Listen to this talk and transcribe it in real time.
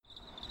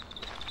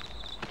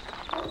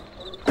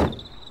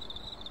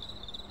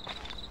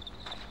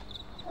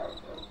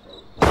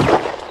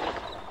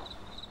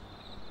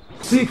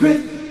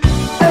Secret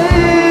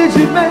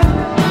agent man,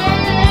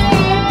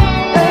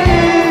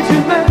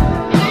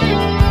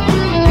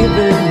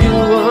 giving you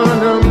a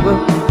number,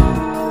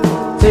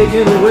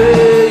 taking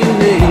away your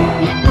name.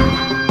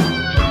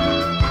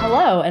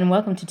 Hello and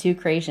welcome to Two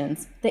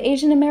Creations, the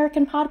Asian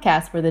American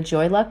podcast where the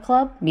Joy Luck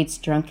Club meets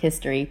drunk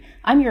history.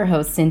 I'm your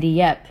host, Cindy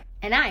Yep.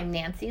 And I'm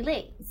Nancy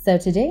Lee. So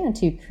today on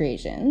Two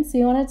Creations,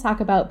 we want to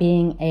talk about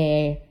being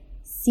a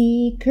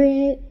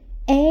secret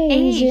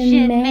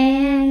Asian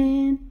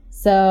man.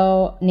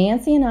 So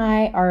Nancy and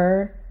I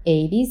are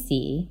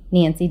ABC.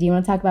 Nancy, do you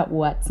want to talk about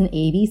what's an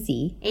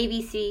ABC?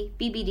 ABC,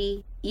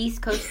 BBD,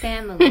 East Coast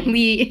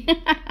Family.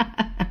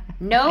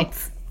 Nope,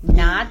 nice.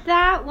 Not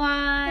that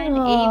one.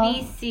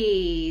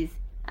 ABCs,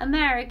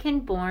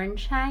 American Born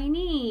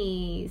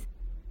Chinese.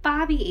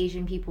 Bobby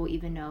Asian people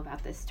even know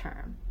about this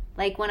term.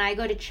 Like when I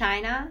go to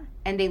China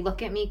and they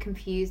look at me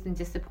confused and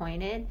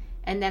disappointed,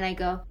 and then I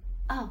go,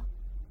 oh,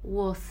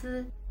 我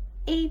是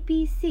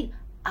ABC.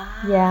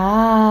 Ah.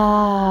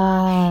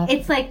 Yeah.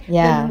 It's like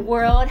the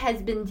world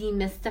has been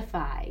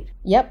demystified.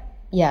 Yep.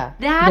 Yeah.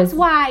 That's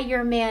why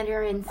your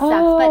Mandarin sucks.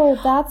 Oh,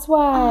 but, that's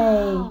why.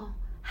 Oh,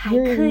 还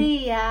可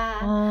以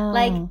啊.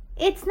 Like,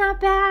 it's not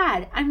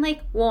bad. I'm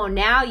like, well,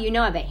 now you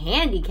know I have a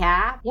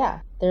handicap. Yeah.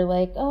 They're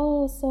like,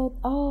 that's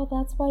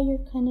why you're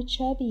kind of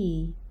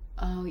chubby.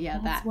 Oh, yeah,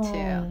 that's that why.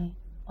 too.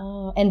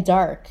 Oh, and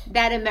dark.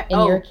 In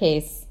your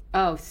case.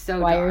 Oh,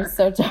 so why dark. You're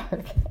so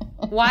dark.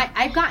 Why?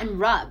 I've gotten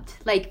rubbed.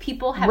 Like,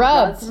 people have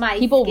rubbed my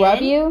people skin.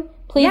 Rub you?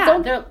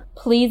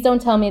 Please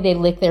don't tell me they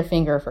lick their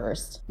finger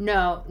first.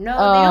 No, they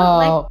don't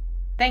like.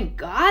 Thank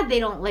God they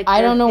don't lick.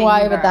 I don't know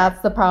why, but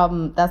that's the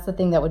problem. That's the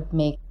thing that would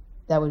be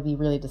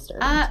really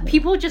disturbing.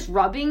 People just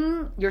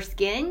rubbing your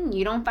skin.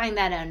 You don't find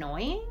that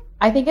annoying?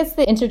 I think it's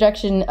the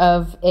introduction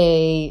of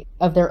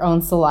their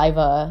own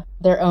saliva,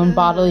 their own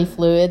bodily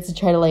fluids to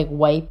try to like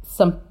wipe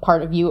some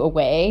part of you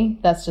away.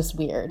 That's just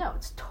weird. No,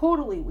 it's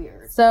totally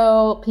weird.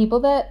 So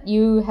people that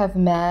you have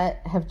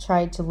met have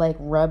tried to like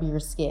rub your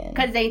skin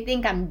because they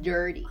think I'm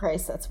dirty.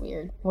 Christ, that's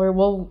weird. We're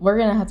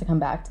gonna have to come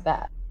back to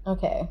that.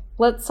 Okay,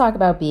 let's talk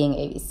about being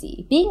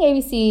ABC. Being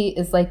ABC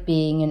is like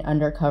being an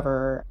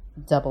undercover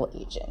double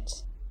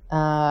agent.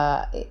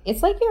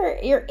 It's like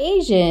you're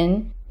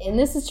Asian. And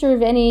this is true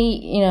of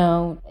any,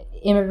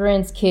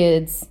 immigrants,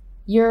 kids.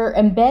 You're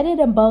embedded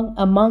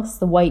amongst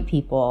the white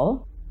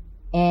people,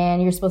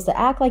 and you're supposed to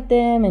act like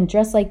them and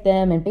dress like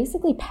them and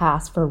basically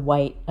pass for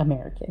white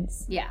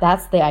Americans. Yeah.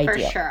 That's the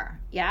idea. For sure.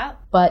 Yeah.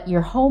 But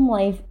your home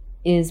life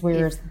is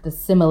where the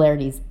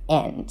similarities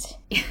end.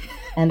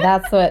 And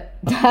that's what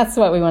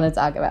we want to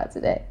talk about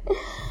today.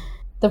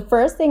 The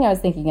first thing I was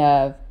thinking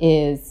of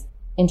is,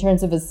 in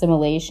terms of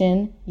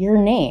assimilation, your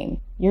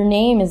name. Your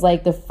name is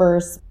like the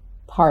first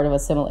part of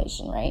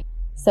assimilation, right?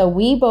 So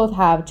we both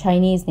have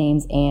Chinese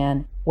names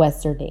and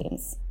Western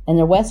names. And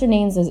their Western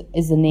names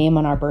is the name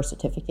on our birth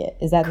certificate.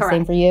 Is that Correct. The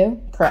same for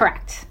you?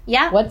 Correct.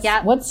 Yeah.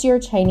 What's your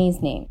Chinese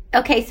name?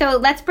 Okay, so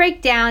let's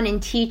break down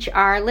and teach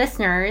our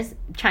listeners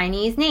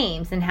Chinese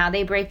names and how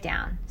they break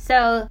down.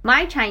 So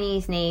my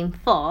Chinese name,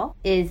 Pho,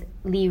 is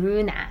Li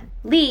Runan.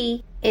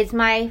 Li is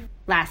my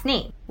last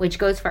name, which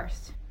goes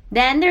first.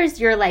 Then there's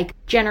your like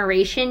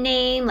generation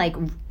name, like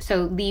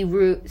so Li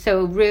Ru,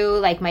 so Ru,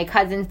 like my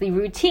cousin's Li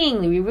Ru Ting,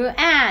 Li Ru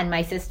An,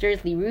 my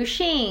sister's Li Ru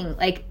Xing,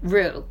 like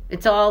Ru.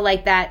 It's all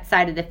like that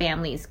side of the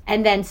families.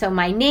 And then so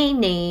my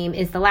name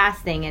is the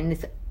last thing, and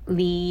it's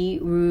Li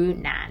Ru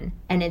Nan,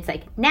 and it's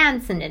like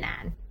Nan Sin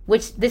Nan,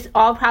 which this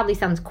all probably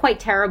sounds quite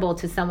terrible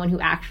to someone who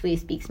actually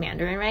speaks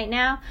Mandarin right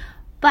now.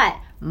 But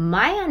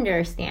my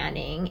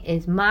understanding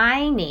is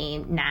my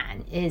name,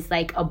 Nan, is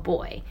like a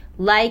boy.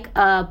 Like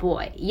a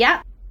boy.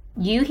 Yep.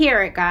 You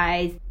hear it,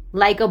 guys.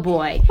 Like a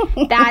boy.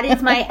 That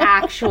is my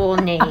actual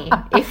name,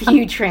 if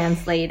you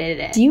translated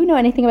it. Do you know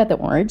anything about the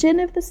origin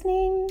of this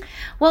name?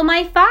 Well,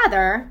 my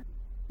father,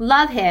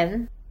 love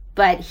him,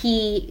 but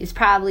he is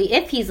probably,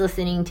 if he's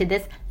listening to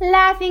this,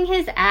 laughing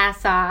his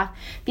ass off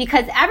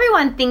because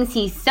everyone thinks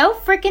he's so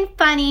freaking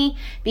funny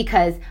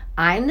because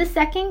I'm the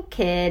second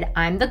kid,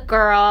 I'm the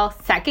girl,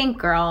 second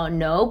girl,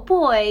 no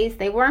boys.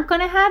 They weren't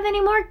going to have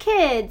any more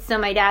kids. So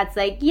my dad's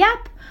like,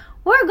 yep,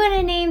 we're going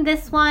to name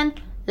this one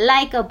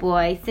Like a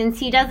Boy since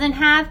he doesn't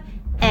have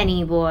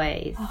any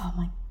boys. Oh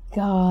my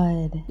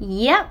God.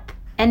 Yep.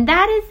 And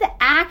that is the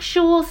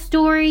actual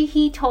story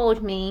he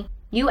told me.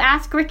 You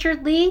ask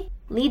Richard Lee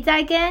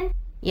Zaigen?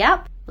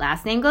 Yep.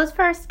 Last name goes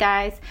first,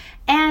 guys.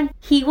 And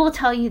he will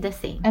tell you the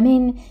same. I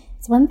mean,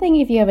 it's one thing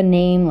if you have a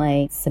name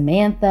like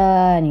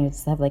Samantha and you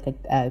just have like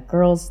a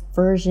girl's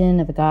version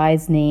of a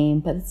guy's name,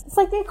 but it's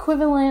like the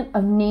equivalent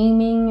of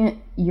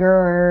naming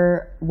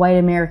your white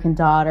American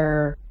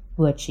daughter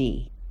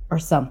Butchie or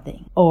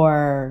something.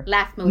 Or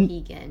Last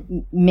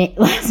Mohican.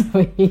 Last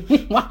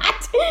Mohican.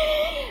 What?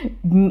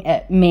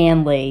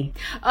 Manly.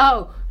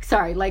 Oh,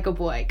 sorry, like a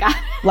boy. Got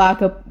it.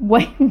 Lock up.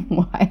 Wait,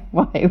 why?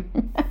 Why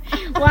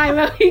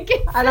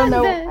Mohican? I don't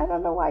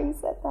know why you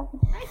said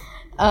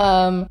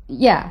that.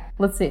 Yeah,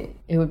 let's see.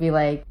 It would be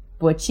like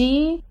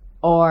Butchie,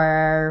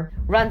 or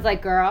Runs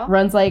like girl.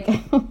 runs like.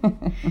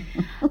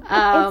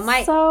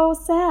 Oh, so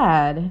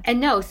sad. And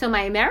no, so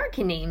my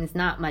American name is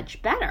not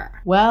much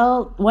better.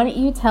 Well, why don't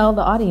you tell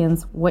the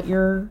audience what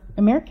your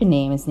American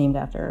name is named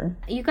after?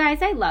 You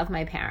guys, I love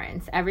my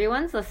parents.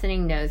 Everyone's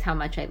listening knows how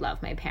much I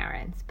love my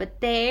parents, but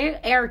they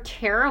are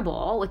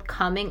terrible with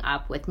coming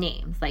up with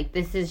names. Like,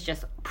 this is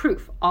just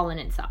proof all in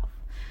itself.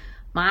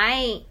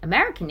 My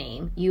American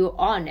name, you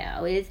all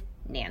know, is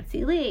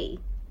Nancy Lee.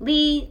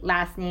 Lee,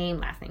 last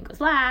name goes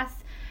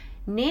last.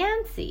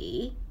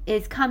 Nancy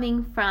is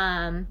coming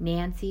from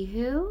Nancy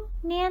who?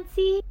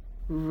 Nancy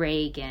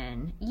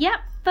Reagan. Yep,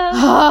 folks,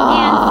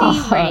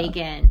 Nancy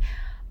Reagan.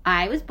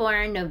 I was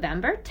born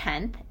November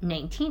 10th,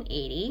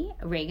 1980.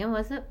 Reagan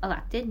was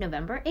elected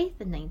November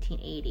 8th of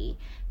 1980.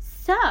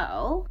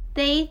 So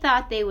they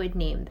thought they would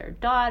name their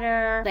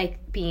daughter,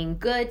 like being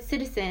good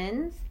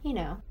citizens, you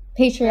know.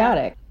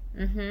 Patriotic.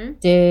 Mm-hmm.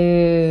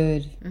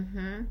 Dude.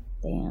 Mm-hmm.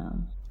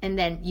 Damn. And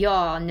then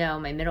y'all know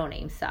my middle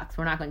name sucks.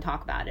 We're not going to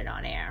talk about it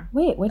on air.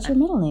 Wait, what's your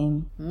middle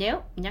name?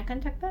 Nope, not going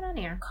to talk about it on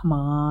air. Come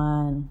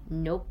on.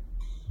 Nope.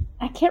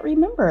 I can't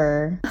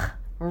remember.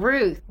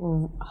 Ruth.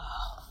 Oh,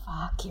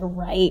 fuck, you're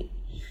right.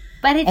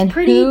 But it's And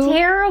pretty who-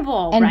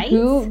 terrible, And right?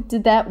 who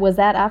did that? Was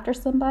that after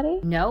somebody?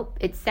 Nope,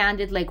 it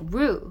sounded like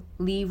Rue.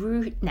 Li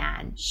Ru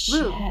Nan. Rue.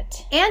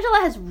 Shit. Angela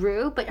has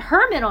Rue, but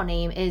her middle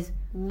name is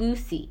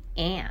Lucy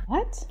Ann.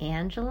 What?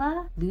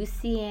 Angela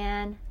Lucy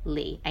Ann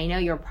Lee. I know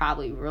you're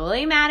probably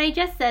really mad I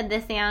just said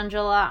this,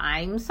 Angela.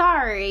 I'm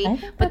sorry. I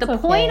think But the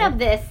that's point okay. of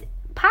this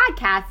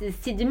podcast is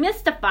to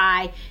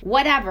demystify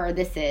whatever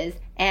this is,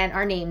 and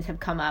our names have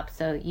come up,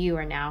 so you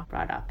are now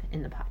brought up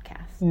in the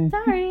podcast.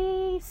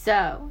 Sorry.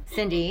 So,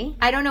 Cindy,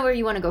 I don't know where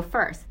you want to go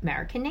first.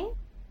 American name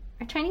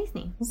or Chinese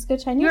name? Let's go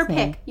Chinese Your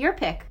name. pick. Your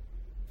pick.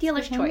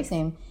 Dealer's Chinese choice.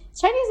 name.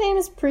 Chinese name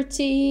is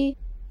pretty.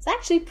 It's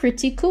actually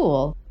pretty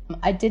cool.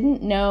 I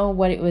didn't know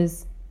what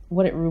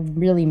it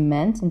really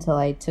meant until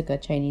I took a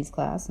Chinese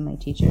class and my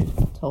teacher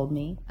told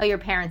me. Oh, your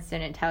parents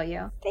didn't tell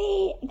you.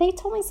 They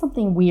told me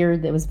something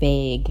weird that was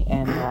vague,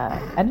 and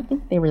I don't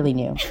think they really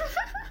knew.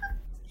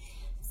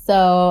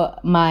 So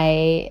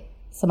my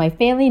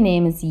family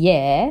name is Ye.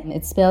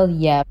 It's spelled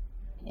Ye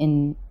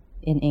in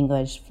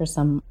English for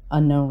some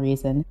unknown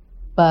reason,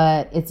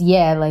 but it's Ye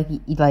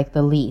like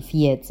the leaf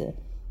Yezi.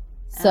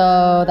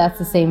 So that's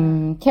the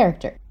same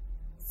character.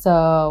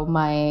 So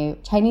my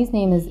Chinese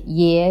name is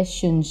Ye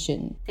Shun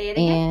Shun. Say it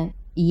again. And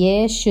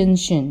Ye Shun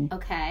Shun.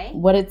 Okay.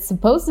 What it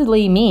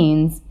supposedly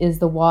means is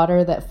the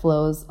water that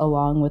flows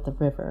along with the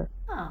river.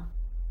 Oh,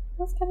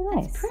 That's kind of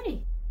nice. that's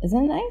pretty.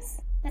 Isn't it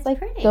nice? That's It's like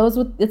pretty.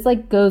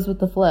 goes with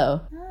the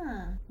flow.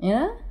 Ah.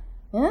 Yeah?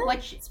 Yeah?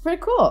 Which, It's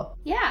pretty cool.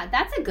 yeah,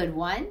 that's a good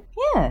one.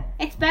 Yeah.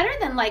 It's better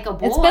than like a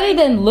boy. It's better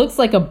than looks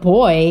like a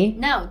boy.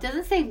 No, it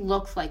doesn't say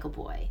looks like a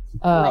boy.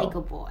 Oh. Like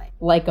a boy.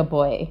 Like a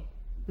boy.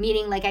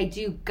 Meaning like I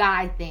do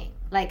guy things.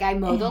 Like I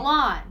mow the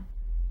lawn,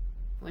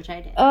 which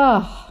I did.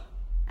 Oh.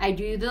 I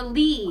do the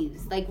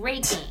leaves, like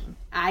raking.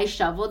 I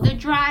shovel the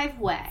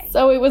driveway.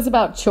 So it was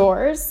about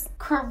chores?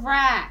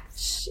 Correct.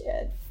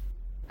 Shit.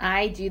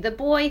 I do the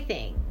boy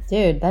things.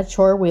 Dude, that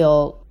chore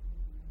wheel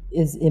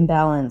is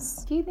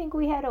imbalanced. Do you think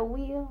we had a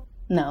wheel?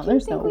 No, you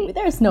there's think no we-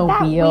 there's no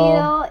That wheel.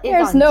 wheel is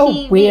There's on no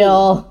TV.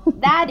 wheel.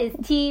 That is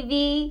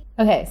TV.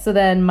 Okay, so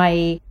then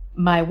my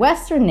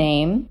Western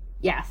name,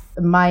 Yes.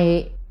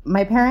 my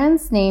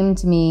parents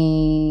named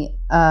me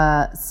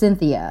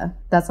Cynthia.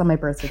 That's on my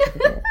birth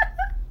certificate.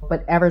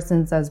 But ever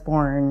since I was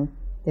born,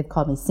 they've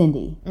called me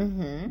Cindy,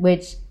 Mm-hmm.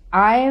 which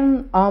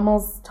I'm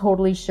almost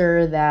totally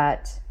sure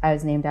that I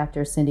was named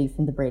after Cindy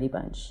from the Brady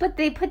Bunch. But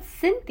they put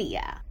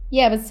Cynthia.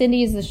 Yeah, but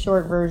Cindy is the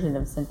short version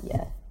of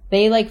Cynthia.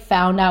 They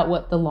found out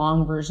what the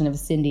long version of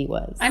Cindy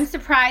was. I'm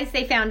surprised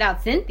they found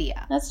out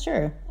Cynthia. That's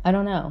true. I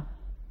don't know.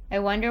 I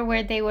wonder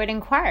where they would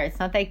inquire. It's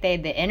not like they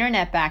had the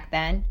internet back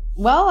then.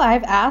 Well,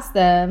 I've asked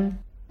them,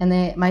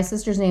 and my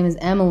sister's name is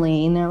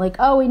Emily, and they're like,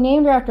 "Oh, we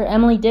named her after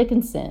Emily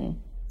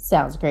Dickinson."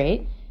 Sounds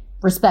great,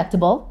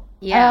 respectable.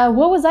 Yeah.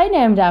 What was I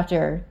named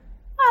after?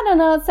 I don't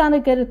know. It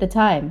sounded good at the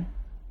time.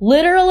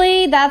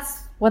 Literally,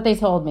 that's what they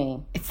told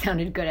me. It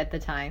sounded good at the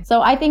time.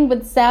 So I think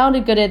what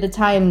sounded good at the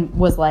time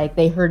was like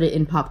they heard it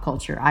in pop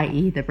culture,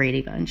 i.e., the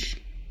Brady Bunch.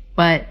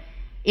 But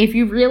if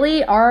you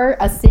really are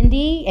a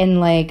Cindy,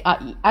 and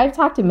I've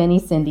talked to many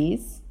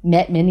Cindys,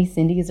 met many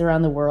Cindys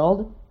around the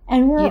world,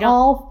 and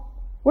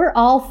we're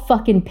all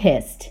fucking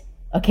pissed.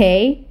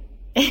 Okay,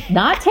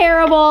 not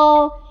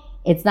terrible.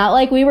 It's not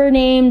like we were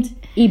named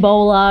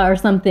Ebola or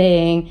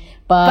something,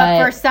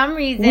 but for some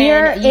reason,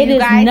 it you is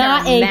guys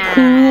not are a mad.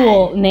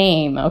 cool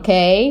name.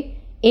 Okay,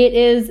 it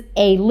is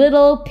a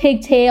little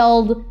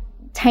pigtailed,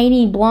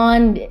 tiny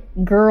blonde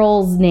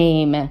girl's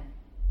name,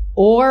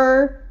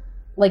 or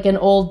like an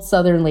old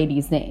Southern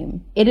lady's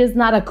name. It is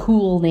not a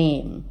cool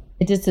name.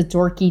 It's just a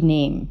dorky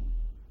name.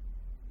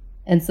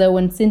 And so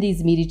when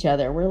Cindys meet each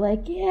other, we're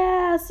like,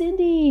 yeah,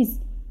 Cindys.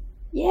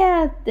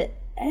 Yeah,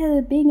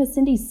 being a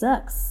Cindy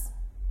sucks.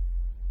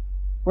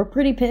 We're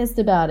pretty pissed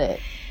about it.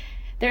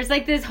 There's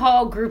like this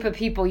whole group of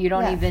people you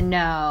don't even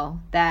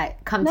know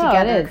that come No,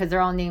 together it is. because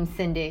they're all named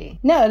Cindy.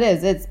 No, it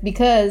is. It's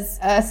because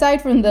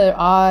aside from the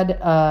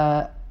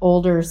odd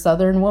older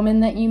Southern woman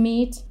that you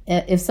meet,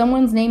 if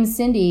someone's named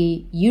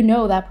Cindy, you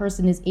know that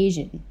person is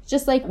Asian.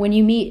 Just like when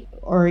you meet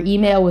or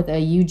email with a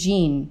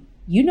Eugene,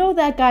 you know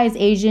that guy's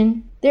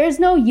Asian. There's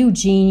no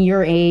Eugene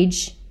your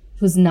age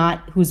who's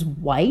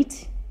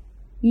white.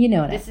 You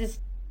know that. This is,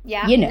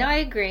 yeah. You know. No, I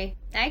agree.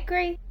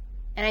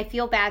 And I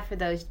feel bad for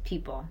those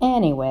people.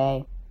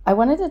 Anyway, I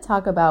wanted to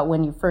talk about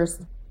when you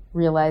first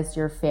realized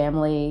your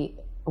family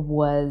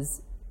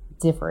was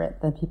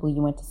different than people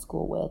you went to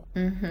school with.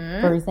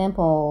 Mm-hmm. For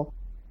example,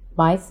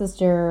 my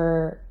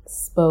sister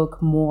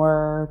spoke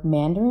more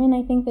Mandarin,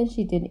 I think, than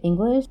she did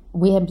English.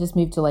 We had just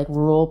moved to like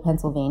rural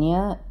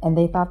Pennsylvania, and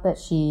they thought that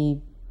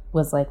she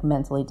was like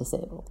mentally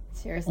disabled.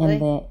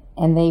 Seriously?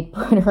 And they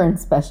put her in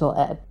special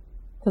ed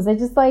because they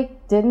just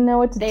like didn't know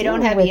what to do. They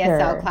don't have with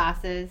ESL her.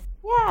 classes.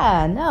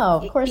 Yeah, no,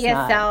 of course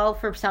ESL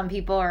not. for some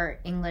people are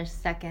English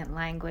second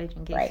language,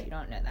 in case you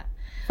don't know that.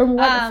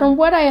 From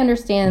what I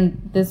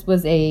understand, this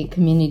was a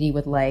community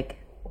with like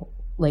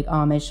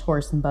Amish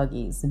horse and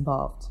buggies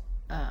involved.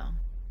 Oh.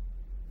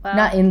 Well,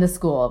 Not in the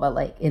school, but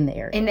like in the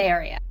area. in the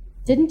area.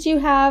 Didn't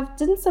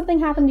something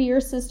happen to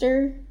your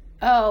sister?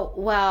 Oh,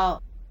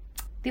 well,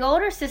 the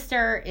older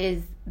sister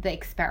is the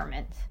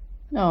experiment.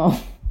 No.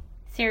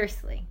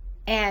 Seriously.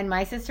 And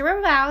my sister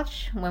will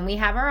vouch. When we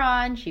have her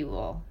on, she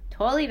will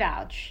totally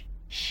vouch.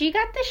 She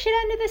got the shit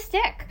under the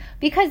stick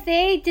because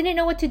they didn't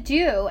know what to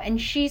do,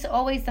 and she's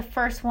always the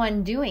first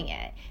one doing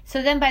it.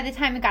 So then by the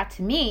time it got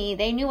to me,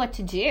 they knew what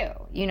to do.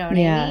 You know what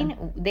I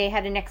mean? They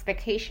had an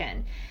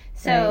expectation.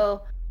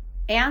 So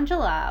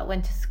Angela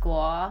went to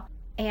school,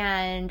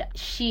 and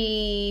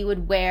she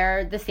would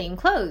wear the same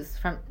clothes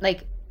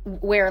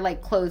wear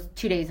clothes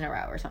 2 days in a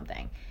row or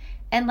something.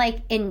 And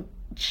like in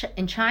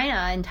China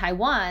and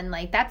Taiwan,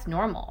 like that's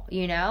normal,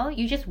 you know?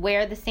 You just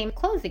wear the same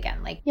clothes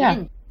again. Like you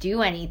didn't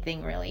do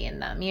anything really in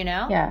them, you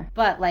know? Yeah.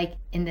 But like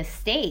in the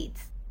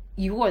States,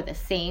 you wore the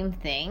same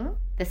thing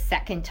the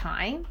second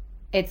time.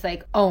 It's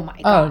like, oh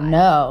my God. Oh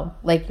no.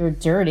 Like you're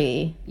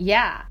dirty.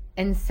 Yeah.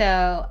 And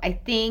so I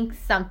think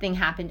something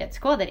happened at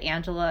school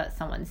that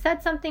someone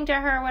said something to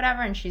her or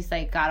whatever, and she's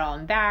like got all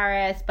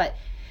embarrassed. But,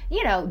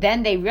 you know,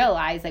 then they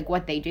realize like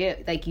what they do.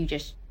 Like you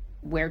just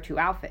wear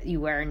you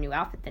wear a new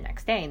outfit the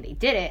next day, and they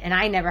did it. And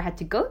I never had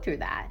to go through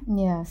that.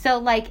 Yeah. So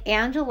like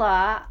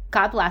Angela,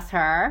 God bless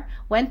her,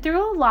 went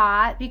through a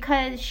lot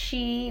because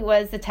she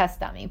was a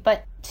test dummy.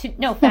 But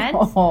no offense.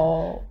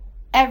 Oh.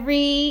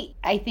 Every,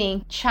 I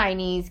think,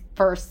 Chinese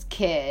first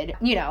kid,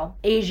 you know,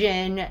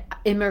 Asian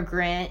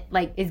immigrant,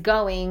 like, is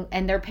going,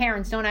 and their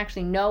parents don't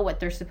actually know what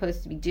they're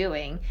supposed to be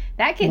doing.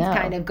 That kid's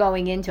kind of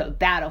going into a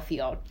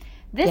battlefield.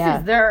 This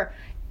is their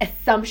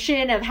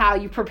assumption of how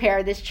you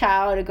prepare this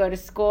child to go to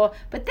school,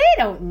 but they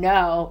don't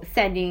know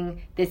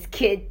sending this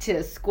kid to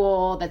a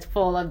school that's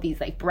full of these,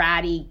 like,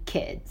 bratty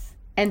kids.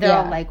 And they're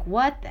all like,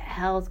 what the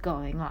hell's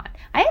going on?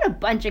 I had a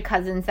bunch of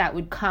cousins that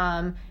would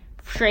come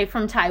straight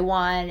from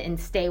Taiwan and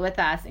stay with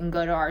us and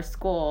go to our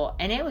school,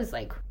 and it was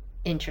like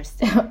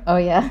interesting. Oh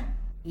yeah.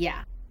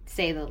 Yeah,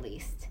 say the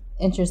least.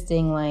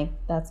 Interesting, like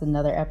that's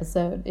another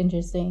episode.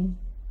 Interesting.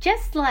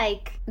 Just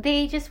like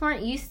they just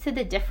weren't used to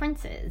the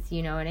differences,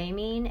 you know what I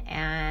mean?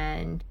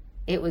 And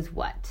it was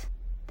what?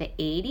 The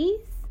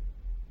 80s?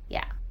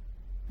 Yeah.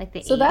 Like the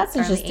 80s. So that's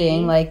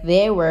interesting. Like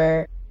they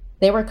were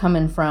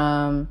coming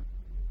from,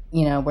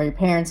 you know, where your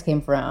parents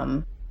came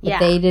from, but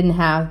they didn't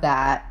have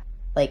that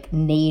like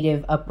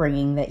native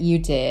upbringing that you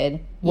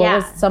did. What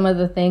was some of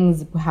the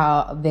things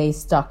how they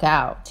stuck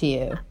out to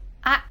you?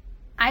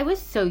 I was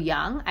so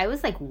young. I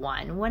was like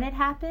 1 when it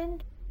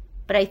happened.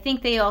 But I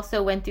think they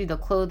also went through the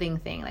clothing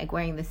thing, like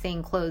wearing the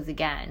same clothes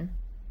again.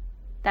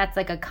 That's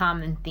like a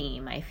common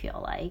theme, I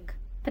feel like.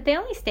 But they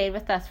only stayed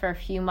with us for a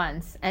few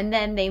months, and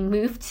then they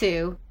moved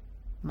to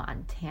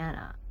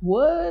Montana.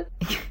 What?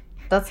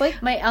 That's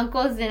like my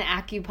uncle's an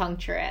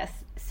acupuncturist.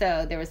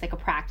 So there was like a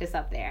practice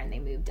up there, and they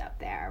moved up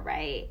there,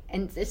 right?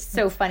 And it's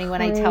so funny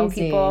when I tell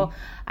people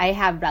I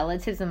have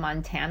relatives in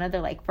Montana.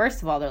 They're like,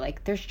 first of all, they're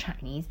like, there's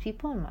Chinese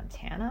people in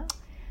Montana?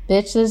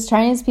 Bitch, there's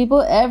Chinese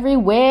people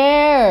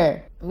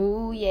everywhere.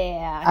 Ooh,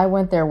 yeah. I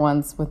went there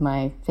once with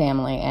my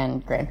family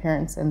and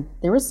grandparents, and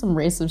there was some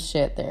racist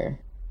shit there.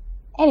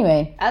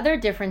 Anyway. Other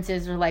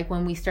differences are like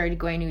when we started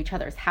going to each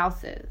other's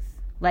houses.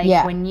 Like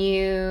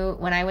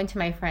when I went to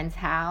my friend's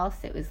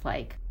house, it was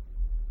like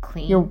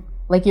clean.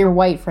 Your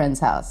white friend's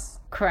house.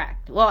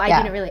 Correct. Well,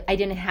 I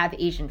didn't have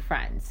Asian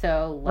friends,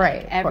 so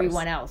like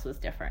everyone else was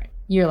different.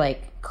 You're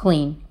like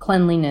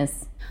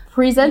cleanliness,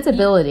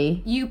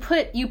 presentability. You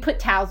put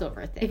towels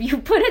over it. If you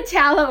put a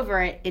towel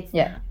over it, it's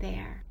not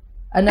there.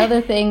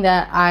 Another thing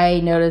that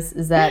I noticed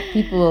is that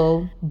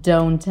people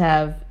don't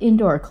have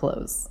indoor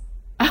clothes.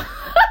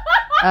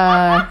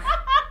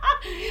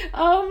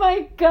 Oh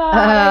my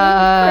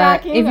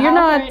God! If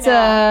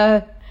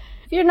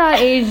you're not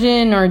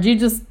Asian or you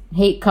just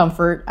hate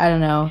comfort, I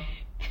don't know,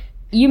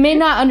 you may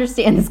not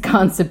understand this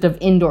concept of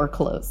indoor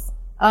clothes.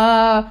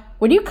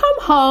 When you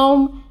come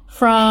home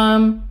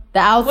from the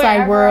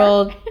outside Wherever.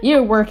 world.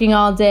 You're working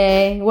all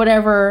day,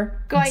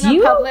 whatever. Going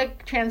on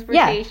public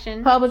transportation.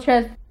 Yeah, public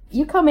transport.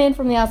 You come in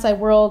from the outside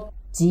world.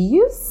 Do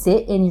you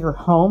sit in your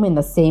home in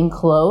the same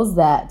clothes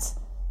that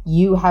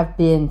you have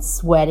been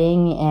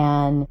sweating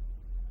and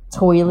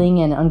toiling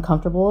and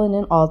uncomfortable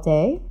in all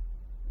day?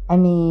 I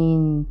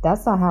mean,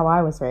 that's not how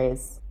I was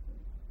raised.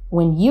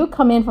 When you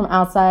come in from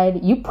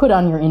outside, you put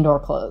on your indoor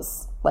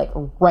clothes, like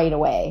right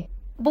away.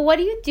 But what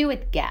do you do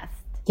with guests?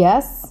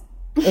 Guests?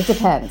 It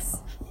depends.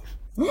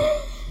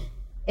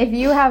 If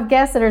you have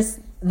guests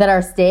that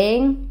are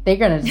staying, they're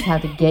gonna just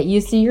have to get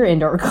used to your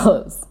indoor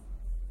clothes.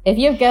 If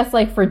you have guests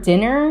like for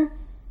dinner,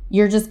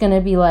 you're just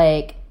gonna be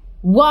like,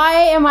 why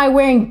am I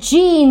wearing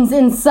jeans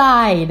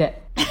inside?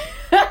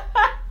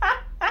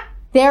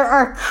 There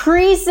are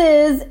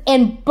creases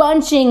and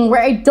bunching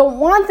where I don't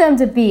want them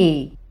to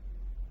be.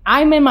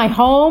 I'm in my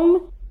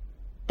home.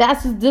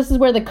 This is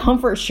where the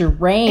comfort should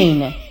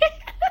reign.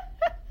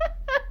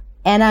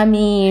 And I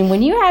mean,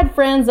 when you had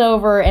friends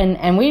over,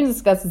 and we've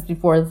discussed this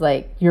before, it's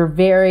like your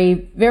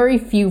very, very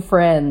few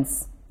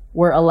friends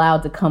were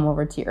allowed to come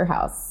over to your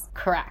house.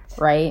 Correct.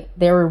 Right?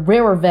 They were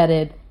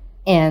vetted,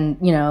 and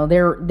you know,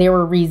 there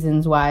were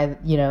reasons why,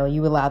 you know,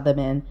 you allowed them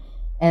in.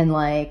 And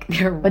like,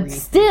 but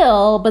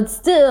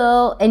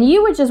still, and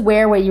you would just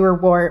wear what you were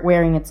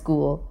wearing at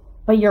school.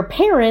 But your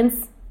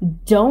parents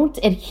don't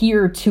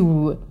adhere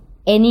to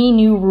any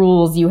new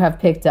rules you have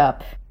picked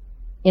up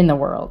in the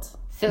world.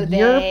 So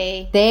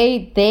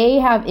they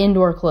have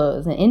indoor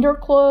clothes, and indoor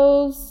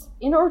clothes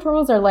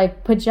are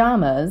like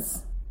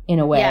pajamas in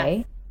a way.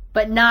 Yes,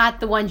 but not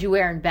the ones you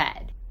wear in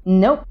bed.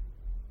 Nope.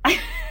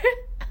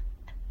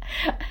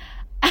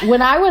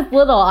 When I was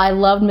little, I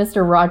loved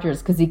Mr.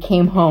 Rogers because he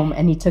came home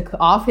and he took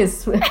off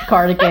his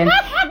cardigan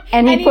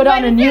and he put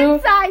on a new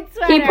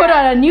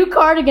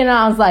cardigan, and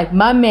I was like,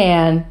 my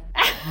man,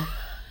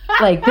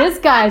 like, this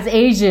guy's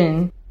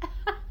Asian.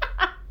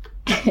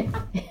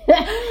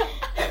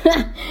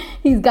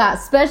 He's got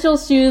special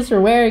shoes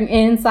for wearing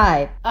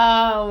inside.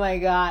 Oh my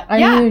god! I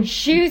mean,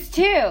 shoes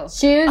too.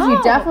 Shoes,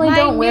 you definitely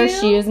don't wear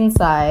shoes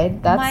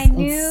inside. That's my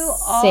new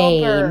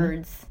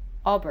insane.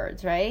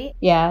 Allbirds, right?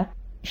 Yeah.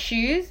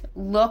 Shoes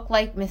look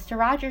like Mr.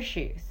 Rogers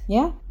shoes.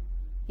 Yeah.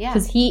 Yeah.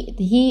 Because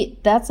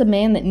that's a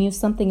man that knew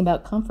something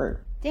about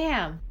comfort.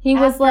 Damn. He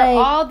was like,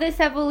 all this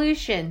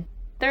evolution,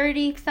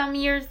 30 some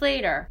years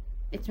later,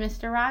 it's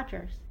Mr.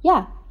 Rogers.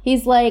 Yeah.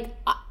 He's like,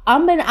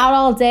 I've been out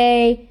all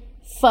day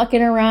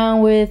fucking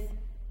around with,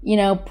 you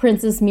know,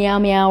 Princess Meow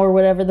Meow or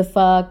whatever the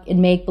fuck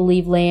in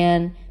make-believe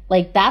land.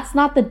 Like, that's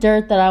not the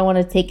dirt that I want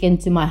to take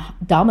into my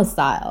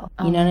domicile.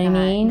 You know what I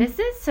mean? This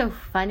is so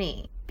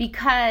funny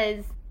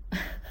because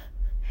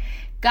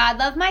God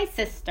love my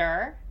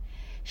sister.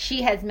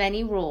 She has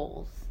many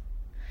rules.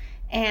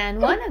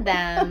 And one of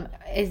them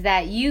is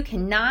that you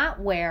cannot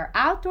wear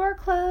outdoor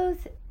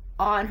clothes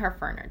on her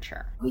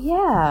furniture. Oh,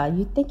 yeah.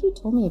 You think you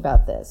told me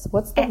about this.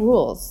 What's the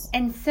rules?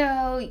 And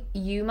so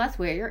you must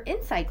wear your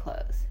inside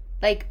clothes.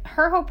 Like,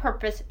 her whole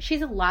purpose,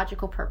 she's a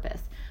logical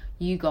purpose.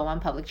 You go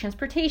on public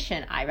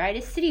transportation. I ride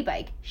a city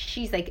bike.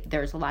 She's like,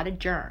 there's a lot of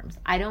germs.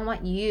 I don't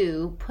want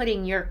you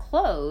putting your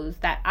clothes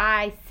that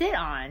I sit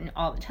on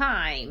all the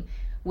time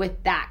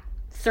with that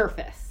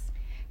surface.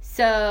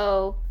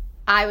 So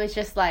I was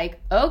just like,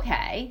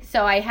 okay.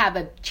 So I have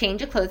a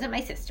change of clothes at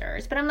my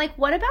sister's. But I'm like,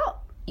 what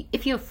about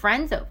if you have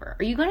friends over?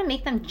 Are you going to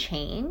make them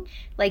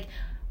change? Like,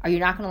 are you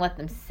not going to let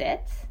them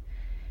sit?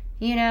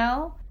 You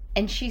know?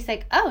 And she's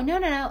like, oh,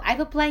 no. I have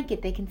a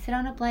blanket. They can sit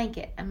on a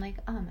blanket. I'm like,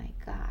 oh my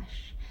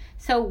gosh.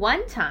 So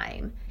one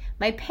time,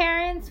 my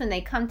parents, when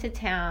they come to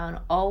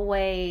town,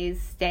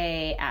 always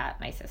stay at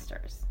my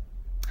sister's.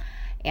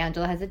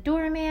 Angela has a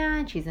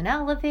doorman. She's an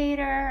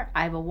elevator.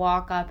 I have a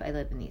walk-up. I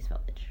live in East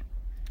Village.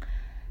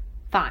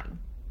 Fine.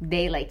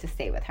 They like to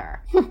stay with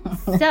her.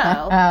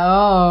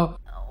 So,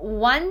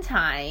 one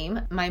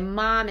time, my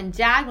mom and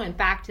dad went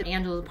back to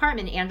Angela's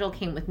apartment. Angela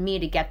came with me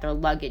to get their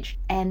luggage.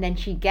 And then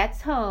she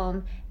gets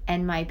home,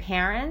 and my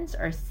parents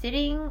are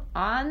sitting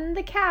on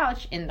the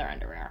couch in their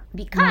underwear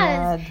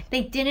because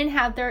they didn't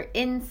have their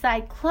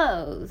inside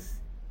clothes.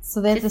 So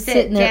they have to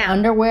sit in their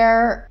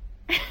underwear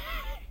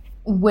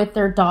with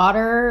their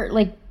daughter?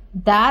 Like,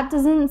 that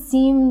doesn't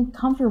seem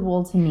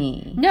comfortable to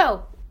me.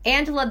 No.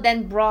 Angela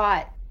then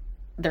brought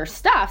their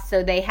stuff,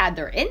 so they had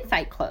their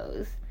inside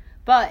clothes.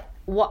 But,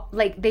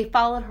 they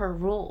followed her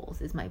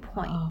rules, is my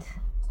point. Oh.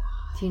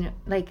 Do you know,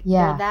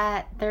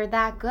 they're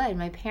that good.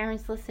 My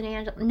parents listen to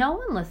Angela. No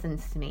one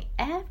listens to me.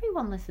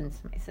 Everyone listens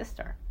to my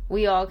sister.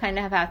 We all kind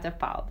of have to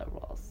follow the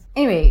rules.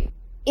 Anyway,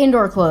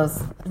 indoor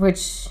clothes,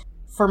 which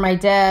for my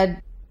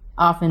dad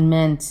often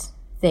meant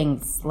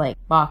things like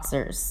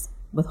boxers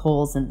with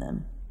holes in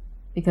them,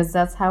 because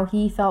that's how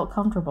he felt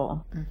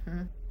comfortable.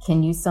 Mm-hmm.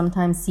 Can you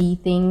sometimes see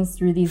things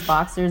through these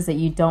boxers that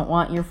you don't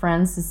want your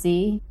friends to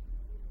see?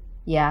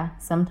 Yeah,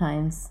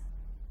 sometimes.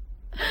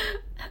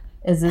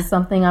 Is this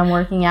something I'm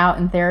working out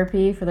in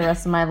therapy for the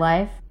rest of my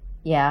life?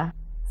 Yeah,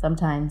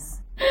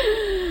 sometimes.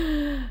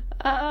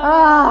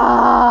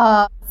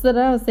 So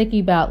then I was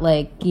thinking about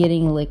like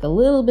getting like a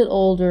little bit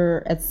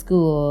older at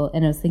school,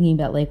 and I was thinking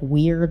about like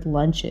weird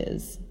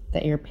lunches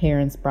that your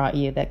parents brought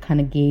you that kind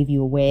of gave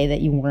you away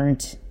that you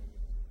weren't,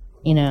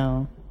 you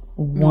know,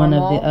 one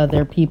of the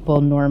other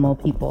people, normal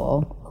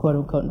people, quote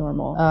unquote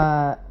normal.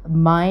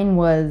 Mine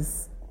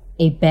was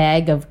a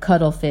bag of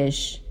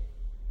cuttlefish,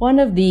 one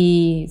of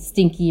the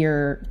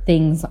stinkier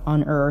things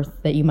on earth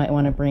that you might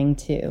want to bring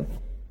to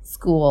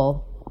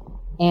school.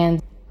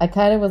 And I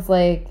kind of was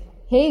like,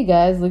 hey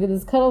guys, look at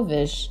this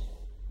cuttlefish.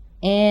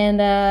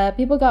 And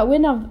people got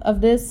wind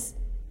of this.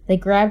 They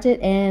grabbed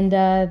it and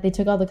they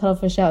took all the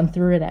cuttlefish out and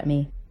threw it at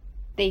me.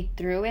 They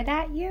threw it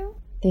at you?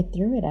 They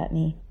threw it at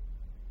me.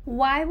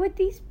 Why would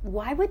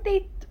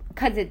they?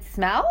 Because it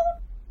smelled?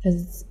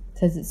 Because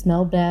it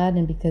smelled bad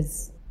and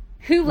because...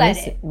 Who let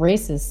it?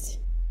 Racist.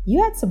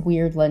 You had some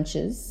weird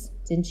lunches,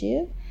 didn't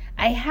you?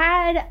 I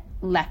had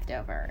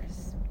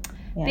leftovers.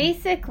 Yeah.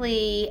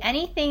 Basically,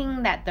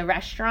 anything that the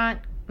restaurant...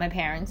 My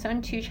parents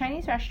owned 2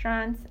 Chinese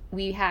restaurants.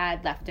 We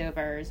had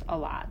leftovers a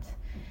lot.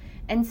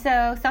 And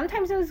so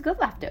sometimes it was good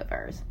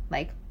leftovers,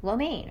 like lo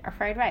mein or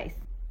fried rice.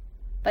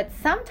 But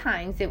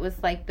sometimes it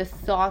was like the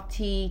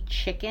salty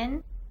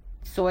chicken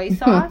soy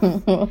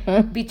sauce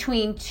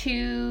between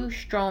 2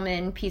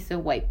 Stroman pieces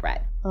of white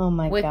bread. Oh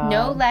my God. With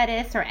no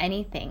lettuce or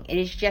anything. It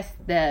is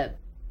just the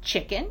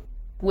chicken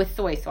with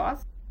soy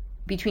sauce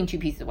between 2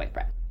 pieces of white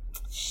bread.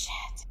 Shit.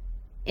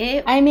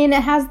 It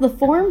has the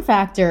form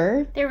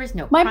factor. There was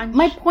no My crunch.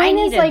 point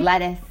I is needed like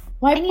lettuce.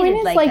 My point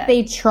is like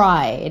they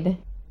tried.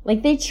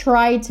 Like they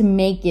tried to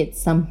make it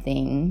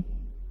something.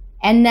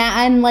 And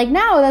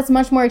now that's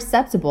much more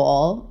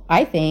acceptable,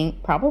 I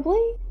think,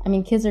 probably. I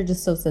mean, kids are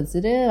just so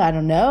sensitive. I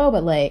don't know,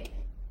 but like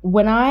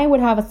when I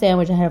would have a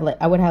sandwich,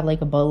 I would have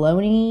like a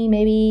bologna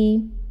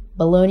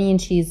and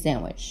cheese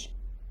sandwich.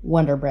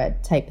 Wonder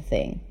Bread type of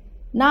thing.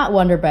 Not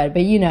Wonder Bread,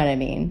 but you know what I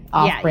mean.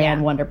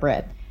 Off-brand Wonder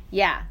Bread.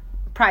 Yeah.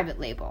 Private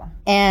label.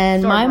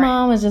 And my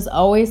mom was just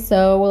always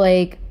so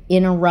like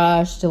in a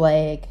rush to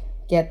like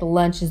get the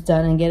lunches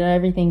done and get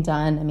everything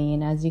done. I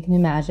mean, as you can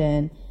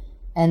imagine.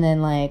 And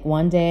then like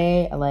one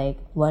day, like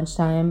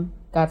lunchtime,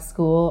 got to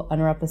school,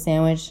 unwrapped the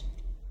sandwich,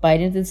 bite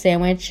into the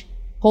sandwich,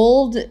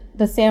 pulled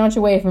the sandwich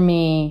away from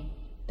me.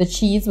 The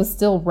cheese was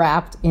still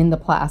wrapped in the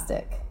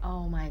plastic.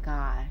 Oh my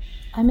gosh.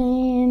 I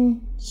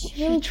mean,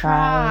 she really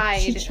tried.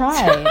 She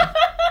tried.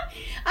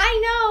 I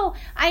know.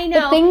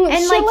 The thing, and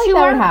shit like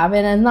that would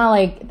happen. And it's not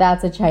like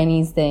that's a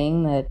Chinese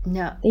thing.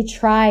 No. They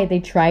try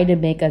to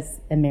make us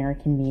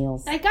American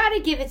meals. I gotta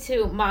give it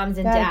to moms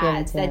and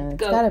dads that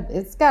go.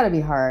 It's gotta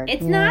be hard.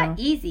 It's not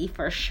easy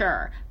for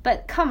sure,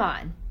 but come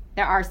on.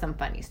 There are some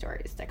funny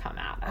stories to come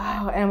out of it.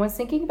 Oh, and I was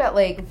thinking about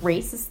like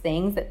racist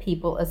things that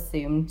people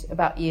assumed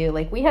about you.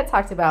 Like we had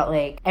talked about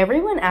like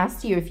everyone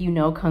asked you if you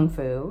know Kung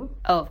Fu.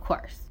 Oh, of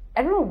course.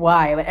 I don't know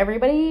why, but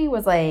everybody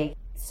was like,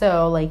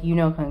 so like you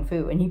know Kung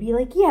Fu, and you'd be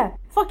like, yeah,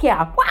 fuck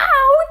yeah, wow,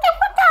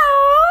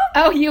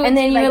 oh, you would and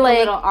then you would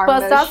like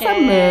bust out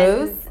some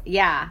moves,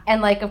 yeah,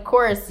 and like of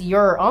course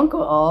your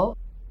uncle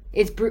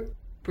is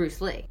Bruce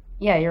Lee.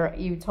 Yeah,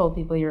 you told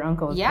people your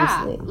uncle was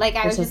Bruce Lee. Like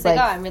I was just like,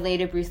 oh, I'm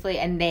related to Bruce Lee,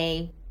 and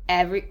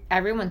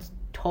everyone's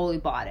totally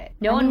bought it.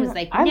 No one was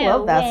like, no, I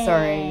love that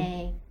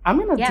story. I'm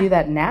gonna do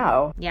that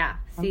now. Yeah,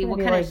 see what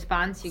kind of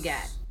response you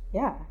get.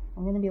 Yeah,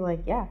 I'm gonna be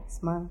like, yeah,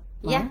 it's my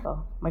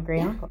uncle, my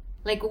great uncle.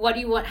 Like, what do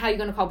you want? How are you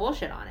gonna call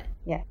bullshit on it?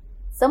 Yeah.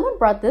 Someone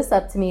brought this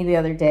up to me the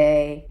other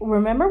day.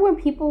 Remember when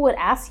people would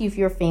ask you if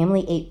your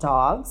family ate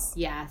dogs?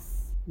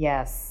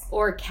 Yes.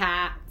 Or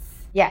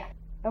cats. Yeah,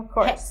 of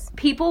course.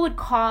 People would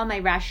call my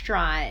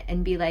restaurant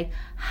and be like,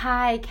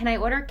 hi, can I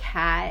order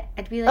cat?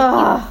 I'd be like,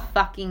 you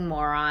fucking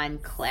moron,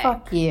 click.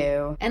 Fuck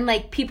you. And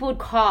like, people would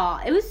call.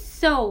 It was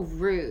so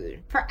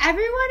rude. For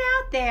everyone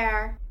out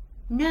there,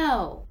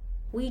 no,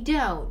 we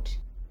don't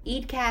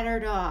eat cat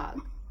or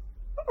dog.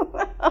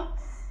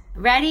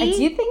 Ready?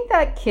 Do you think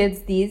that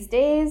kids these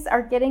days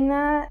are getting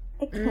that?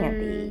 It can't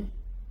be.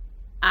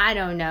 I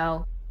don't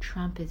know.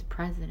 Trump is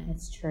president.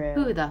 It's true.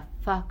 Who the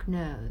fuck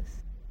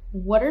knows?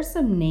 What are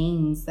some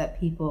names that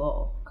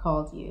people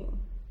called you?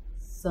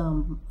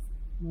 Some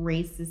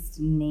racist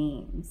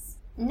names.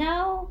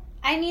 No.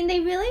 I mean, they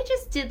really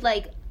just did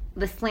like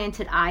the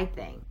slanted eye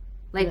thing.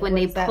 Like when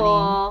they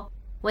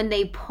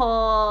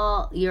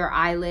pull your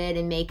eyelid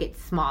and make it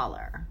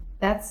smaller.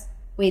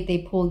 Wait, they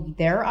pull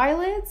their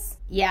eyelids?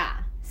 Yeah.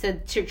 So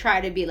to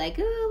try to be like,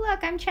 ooh,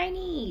 look, I'm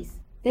Chinese.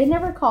 They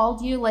never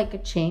called you like a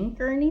chink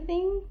or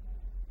anything?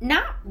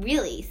 Not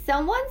really.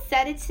 Someone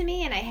said it to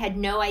me and I had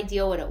no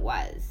idea what it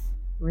was.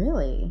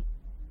 Really?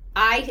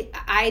 I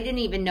didn't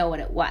even know what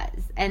it was.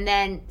 And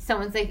then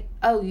someone's like,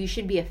 oh, you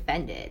should be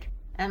offended.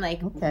 And I'm like,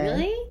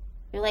 really?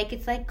 They're like,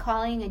 it's like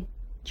calling a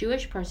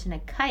Jewish person a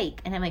kike.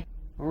 And I'm like,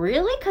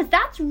 really? Because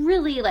that's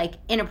really like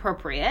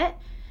inappropriate.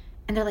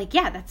 And they're like,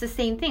 yeah, that's the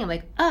same thing. I'm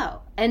like,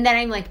 oh. And then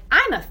I'm like,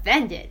 I'm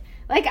offended.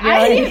 Like,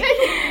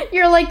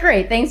 You're like,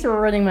 great, thanks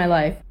for ruining my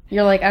life.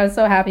 You're like, I was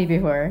so happy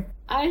before.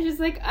 I was just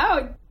like,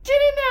 oh,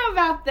 didn't know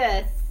about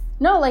this.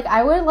 No,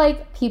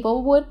 like,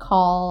 people would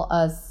call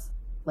us,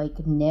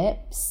 like,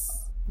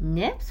 nips.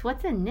 Nips?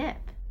 What's a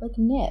nip? Like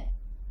nip.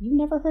 You've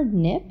never heard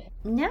nip?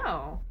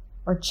 No.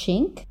 Or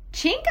chink?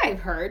 Chink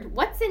I've heard.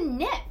 What's a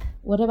nip?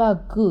 What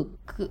about gook?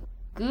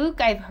 Gook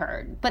I've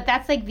heard. But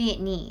that's like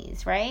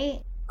Vietnamese,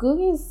 right?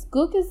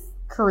 Gook is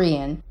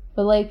Korean.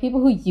 But like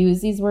people who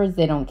use these words,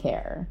 they don't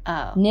care.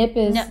 Oh. Nip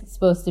is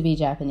supposed to be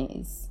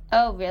Japanese.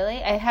 Oh,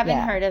 really? I haven't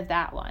heard of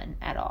that one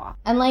at all.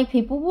 And like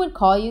people would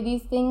call you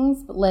these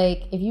things, but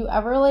like if you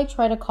ever like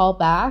try to call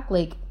back,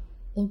 like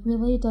it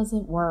really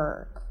doesn't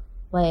work.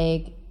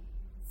 Like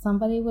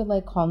somebody would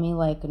like call me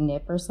like a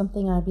nip or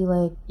something, and I'd be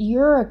like,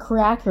 "You're a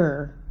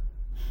cracker."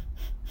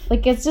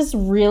 Like it just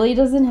really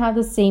doesn't have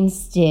the same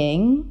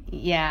sting.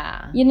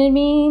 Yeah. You know what I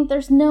mean?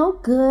 There's no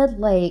good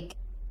like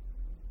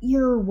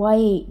you're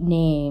white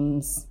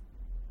names.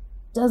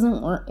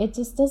 Doesn't work. It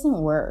just doesn't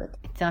work.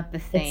 It's not the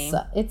same.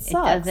 It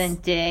sucks. It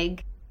doesn't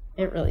dig.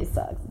 It really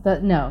sucks.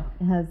 No,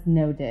 it has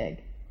no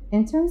dig.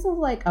 In terms of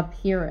like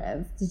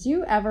appearance, did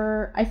you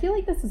ever, I feel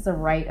like this is a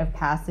rite of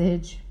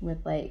passage with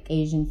like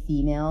Asian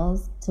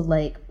females to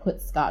like put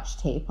Scotch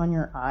tape on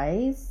your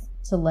eyes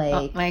to like.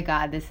 Oh my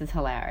God, this is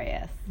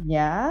hilarious.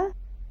 Yeah?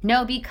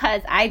 No,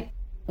 because I've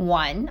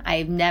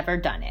never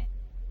done it,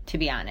 to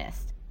be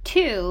honest.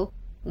 2,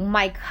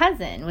 my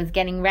cousin was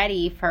getting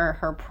ready for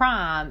her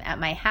prom at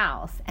my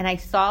house, and I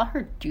saw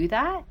her do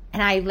that,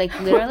 and I like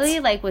literally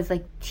like was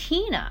like,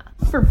 Tina,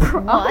 For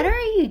prom? what are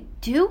you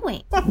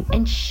doing?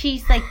 And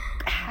she's like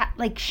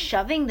like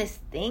shoving this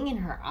thing in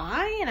her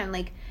eye, and I'm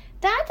like,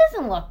 that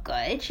doesn't look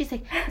good. She's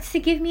like, it's to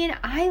give me an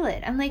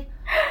eyelid. I'm like,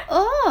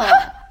 oh.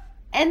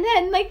 And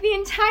then like the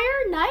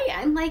entire night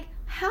I'm like,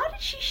 how did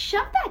she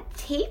shove that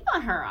tape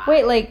on her eye?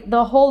 Wait, like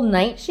the whole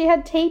night she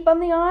had tape on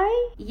the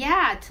eye?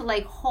 Yeah, to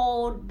like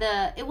hold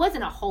it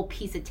wasn't a whole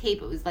piece of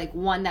tape. It was like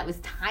one that was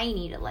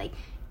tiny to like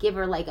give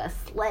her like a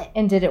slit.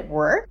 And did it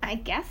work? I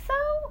guess so.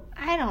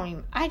 I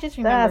just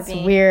remember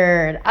That's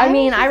weird. I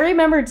mean, I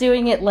remember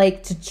doing it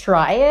like to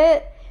try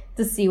it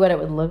to see what it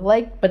would look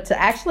like, but to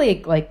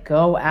actually like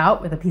go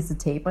out with a piece of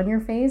tape on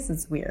your face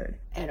is weird.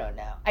 I don't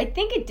know. I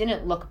think it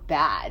didn't look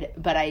bad,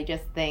 but I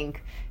just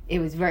think it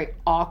was very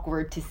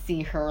awkward to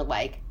see her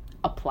like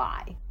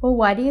apply. Well,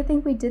 why do you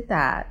think we did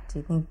that? Do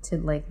you think to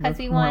like look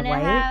more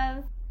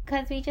white?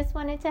 Because we just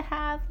wanted to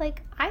have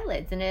like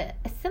eyelids and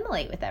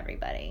assimilate with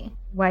everybody.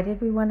 Why did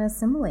we want to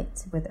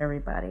assimilate with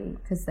everybody?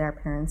 Because their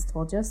parents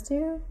told us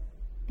to?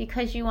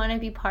 Because you want to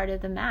be part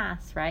of the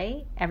mass,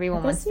 right?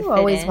 Everyone wants to fit in. You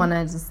always want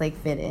to just like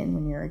fit in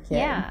when you're a kid.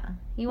 Yeah.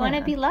 You want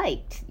to be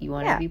liked. You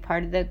want to be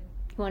part of you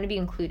want to be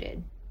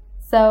included.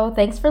 So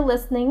thanks for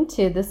listening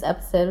to this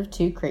episode of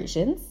Two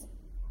Creations.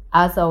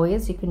 As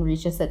always, you can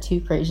reach us at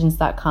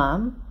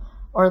twocreations.com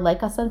or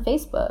like us on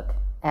Facebook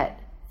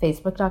at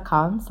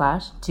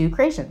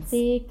facebook.com/twocreations.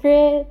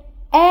 Secret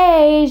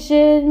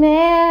Asian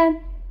man.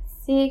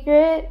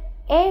 Secret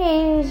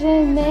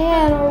Asian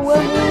man. Or what?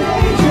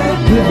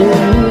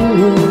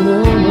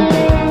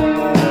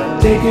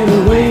 Taking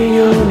away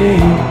your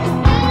name.